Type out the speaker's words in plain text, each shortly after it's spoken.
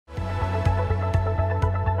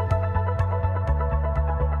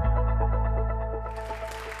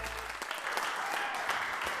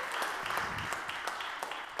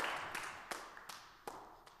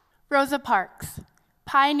Rosa Parks,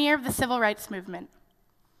 pioneer of the civil rights movement.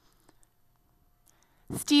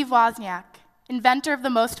 Steve Wozniak, inventor of the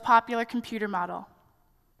most popular computer model.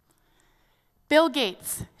 Bill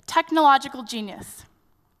Gates, technological genius.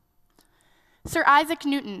 Sir Isaac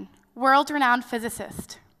Newton, world-renowned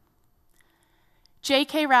physicist.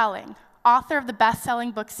 J.K. Rowling, author of the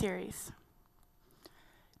best-selling book series.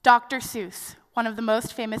 Dr. Seuss, one of the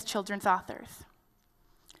most famous children's authors.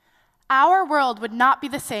 Our world would not be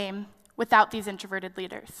the same without these introverted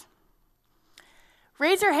leaders.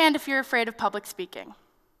 Raise your hand if you're afraid of public speaking.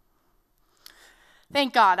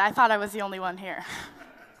 Thank God, I thought I was the only one here.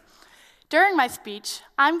 During my speech,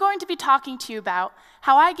 I'm going to be talking to you about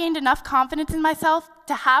how I gained enough confidence in myself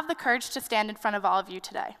to have the courage to stand in front of all of you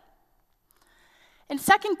today. In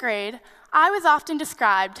second grade, I was often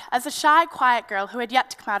described as a shy, quiet girl who had yet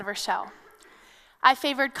to come out of her shell. I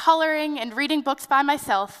favored coloring and reading books by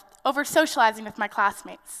myself over socializing with my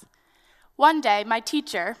classmates. One day, my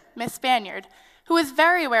teacher, Miss Spaniard, who was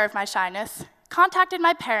very aware of my shyness, contacted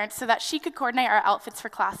my parents so that she could coordinate our outfits for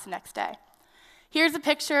class the next day. Here's a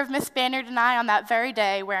picture of Miss Spaniard and I on that very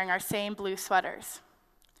day wearing our same blue sweaters.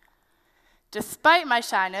 Despite my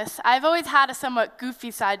shyness, I've always had a somewhat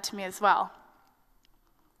goofy side to me as well.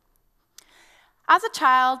 As a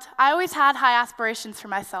child, I always had high aspirations for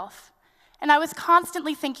myself, and I was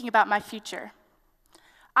constantly thinking about my future.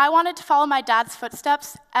 I wanted to follow my dad's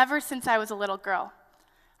footsteps ever since I was a little girl.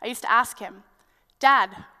 I used to ask him,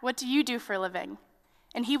 "Dad, what do you do for a living?"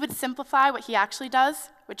 And he would simplify what he actually does,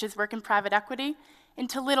 which is work in private equity,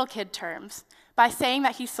 into little kid terms by saying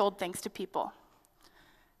that he sold things to people.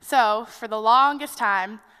 So, for the longest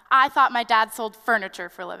time, I thought my dad sold furniture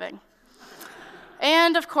for a living.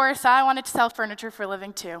 And of course, I wanted to sell furniture for a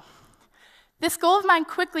living too. This goal of mine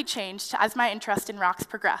quickly changed as my interest in rocks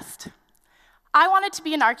progressed. I wanted to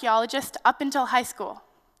be an archaeologist up until high school.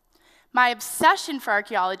 My obsession for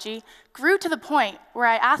archaeology grew to the point where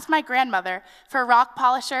I asked my grandmother for a rock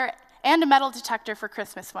polisher and a metal detector for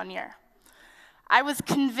Christmas one year. I was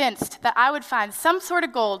convinced that I would find some sort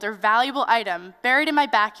of gold or valuable item buried in my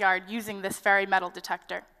backyard using this very metal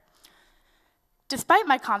detector. Despite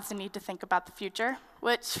my constant need to think about the future,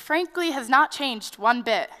 which frankly has not changed one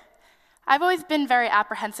bit, I've always been very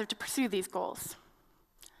apprehensive to pursue these goals.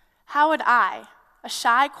 How would I, a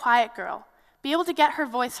shy, quiet girl, be able to get her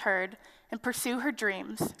voice heard and pursue her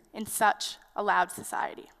dreams in such a loud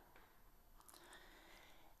society?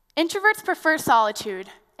 Introverts prefer solitude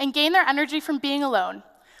and gain their energy from being alone,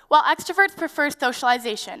 while extroverts prefer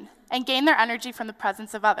socialization and gain their energy from the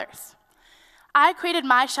presence of others. I equated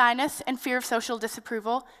my shyness and fear of social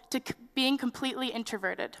disapproval to being completely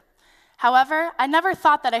introverted. However, I never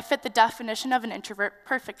thought that I fit the definition of an introvert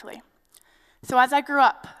perfectly. So as I grew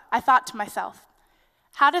up, I thought to myself,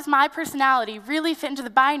 how does my personality really fit into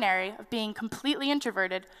the binary of being completely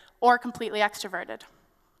introverted or completely extroverted?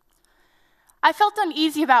 I felt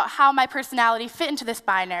uneasy about how my personality fit into this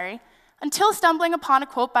binary until stumbling upon a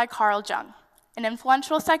quote by Carl Jung, an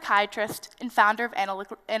influential psychiatrist and founder of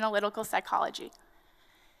analytical psychology.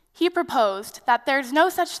 He proposed that there's no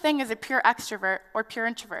such thing as a pure extrovert or pure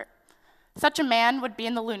introvert. Such a man would be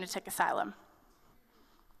in the lunatic asylum.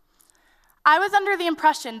 I was under the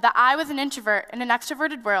impression that I was an introvert in an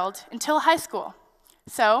extroverted world until high school,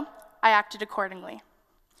 so I acted accordingly.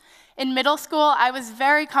 In middle school, I was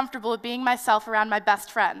very comfortable with being myself around my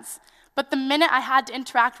best friends, but the minute I had to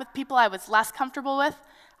interact with people I was less comfortable with,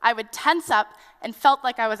 I would tense up and felt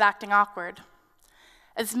like I was acting awkward.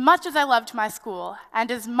 As much as I loved my school, and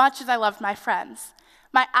as much as I loved my friends,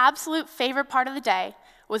 my absolute favorite part of the day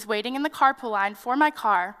was waiting in the carpool line for my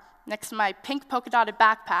car next to my pink polka-dotted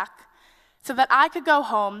backpack so that I could go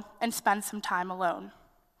home and spend some time alone.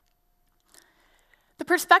 The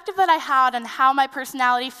perspective that I had on how my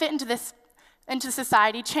personality fit into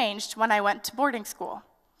society changed when I went to boarding school.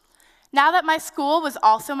 Now that my school was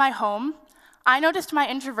also my home, I noticed my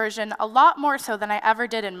introversion a lot more so than I ever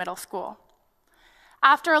did in middle school.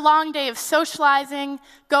 After a long day of socializing,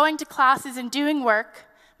 going to classes, and doing work,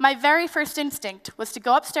 my very first instinct was to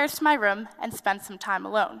go upstairs to my room and spend some time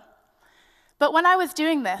alone. But when I was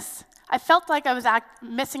doing this, I felt like I was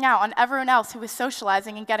missing out on everyone else who was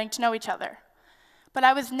socializing and getting to know each other. But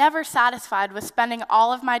I was never satisfied with spending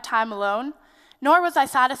all of my time alone, nor was I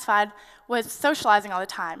satisfied with socializing all the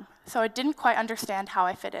time, so I didn't quite understand how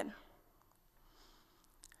I fit in.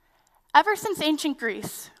 Ever since ancient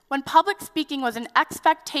Greece, when public speaking was an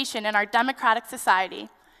expectation in our democratic society,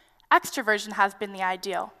 extroversion has been the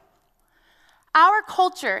ideal. Our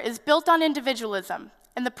culture is built on individualism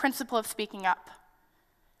and the principle of speaking up.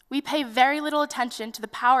 We pay very little attention to the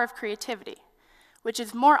power of creativity, which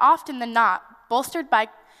is more often than not bolstered by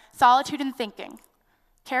solitude and thinking,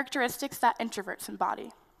 characteristics that introverts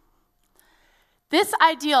embody. This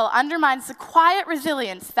ideal undermines the quiet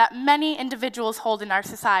resilience that many individuals hold in our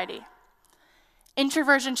society.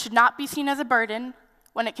 Introversion should not be seen as a burden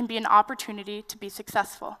when it can be an opportunity to be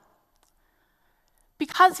successful.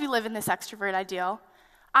 Because we live in this extrovert ideal,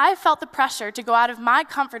 I felt the pressure to go out of my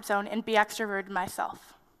comfort zone and be extroverted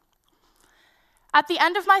myself. At the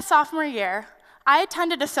end of my sophomore year, I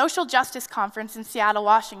attended a social justice conference in Seattle,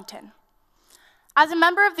 Washington. As a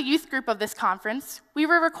member of the youth group of this conference, we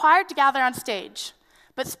were required to gather on stage,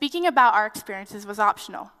 but speaking about our experiences was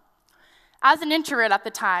optional. As an introvert at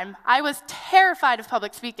the time, I was terrified of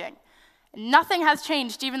public speaking. Nothing has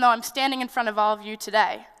changed even though I'm standing in front of all of you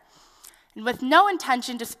today. And with no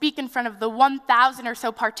intention to speak in front of the 1,000 or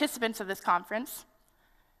so participants of this conference,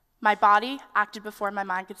 my body acted before my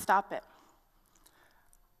mind could stop it.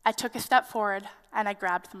 I took a step forward and I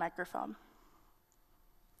grabbed the microphone.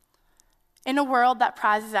 In a world that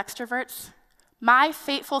prizes extroverts, my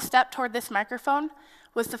fateful step toward this microphone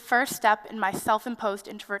was the first step in my self-imposed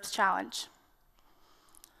Introverts Challenge.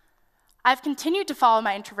 I've continued to follow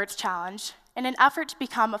my Introverts Challenge in an effort to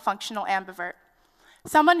become a functional ambivert,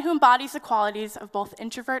 someone who embodies the qualities of both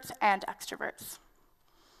introverts and extroverts.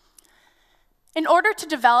 In order to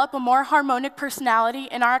develop a more harmonic personality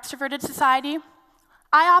in our extroverted society,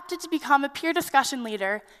 I opted to become a peer discussion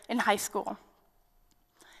leader in high school.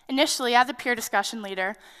 Initially, as a peer discussion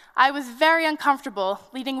leader, I was very uncomfortable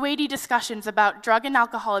leading weighty discussions about drug and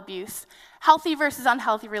alcohol abuse, healthy versus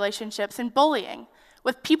unhealthy relationships, and bullying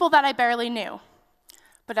with people that I barely knew.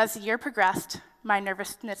 But as the year progressed, my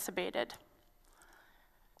nervousness abated.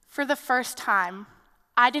 For the first time,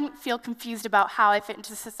 I didn't feel confused about how I fit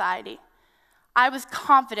into society. I was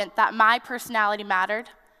confident that my personality mattered,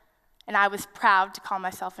 and I was proud to call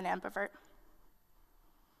myself an ambivert.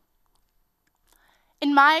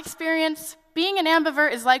 In my experience, being an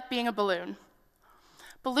ambivert is like being a balloon.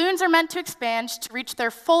 Balloons are meant to expand to reach their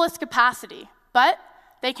fullest capacity, but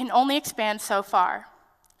they can only expand so far.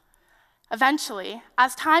 Eventually,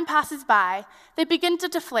 as time passes by, they begin to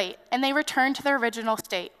deflate and they return to their original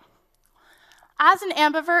state. As an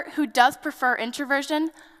ambivert who does prefer introversion,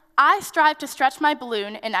 I strive to stretch my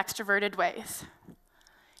balloon in extroverted ways.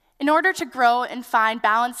 In order to grow and find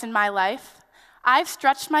balance in my life, I've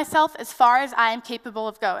stretched myself as far as I am capable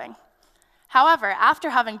of going. However, after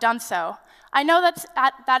having done so, I know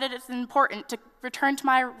that it is important to return to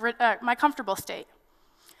my comfortable state.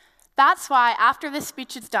 That's why, after this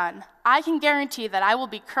speech is done, I can guarantee that I will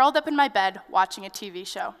be curled up in my bed watching a TV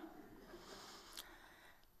show.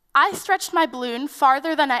 I stretched my balloon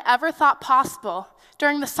farther than I ever thought possible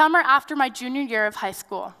during the summer after my junior year of high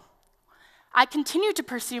school. I continued to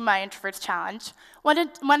pursue my Introverts Challenge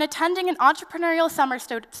when attending an entrepreneurial summer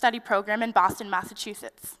study program in Boston,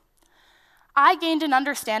 Massachusetts. I gained an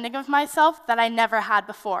understanding of myself that I never had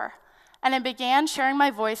before, and I began sharing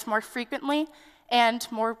my voice more frequently and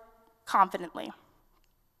more confidently.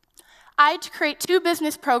 I had to create 2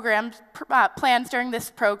 business plans during this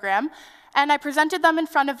program, and I presented them in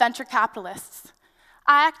front of venture capitalists.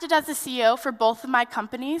 I acted as the CEO for both of my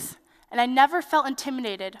companies, and I never felt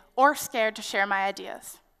intimidated or scared to share my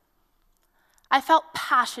ideas. I felt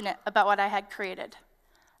passionate about what I had created,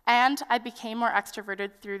 and I became more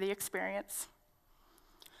extroverted through the experience.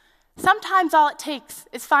 Sometimes all it takes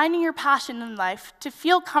is finding your passion in life to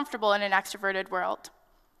feel comfortable in an extroverted world.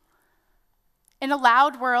 In a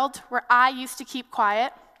loud world where I used to keep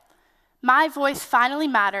quiet, my voice finally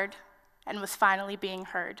mattered and was finally being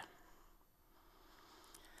heard.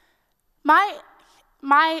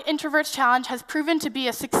 My Introverts Challenge has proven to be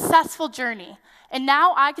a successful journey, and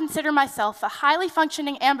now I consider myself a highly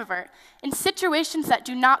functioning ambivert in situations that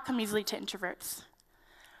do not come easily to introverts.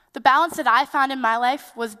 The balance that I found in my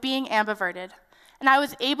life was being ambiverted, and I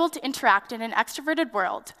was able to interact in an extroverted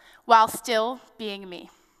world while still being me.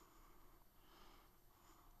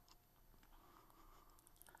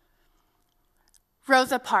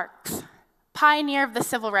 Rosa Parks, pioneer of the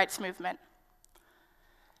civil rights movement.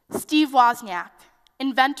 Steve Wozniak,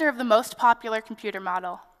 inventor of the most popular computer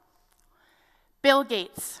model. Bill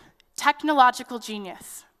Gates, technological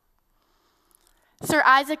genius. Sir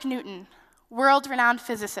Isaac Newton, world-renowned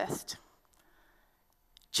physicist.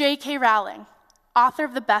 J.K. Rowling, author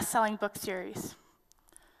of the best-selling book series.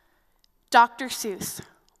 Dr. Seuss,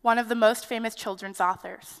 one of the most famous children's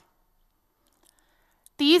authors.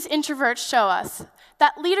 These introverts show us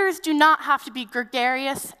that leaders do not have to be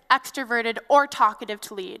gregarious, extroverted, or talkative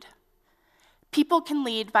to lead. People can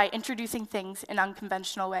lead by introducing things in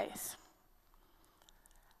unconventional ways.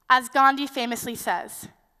 As Gandhi famously says,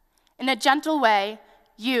 in a gentle way,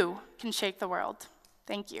 you can shake the world.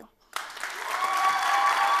 Thank you.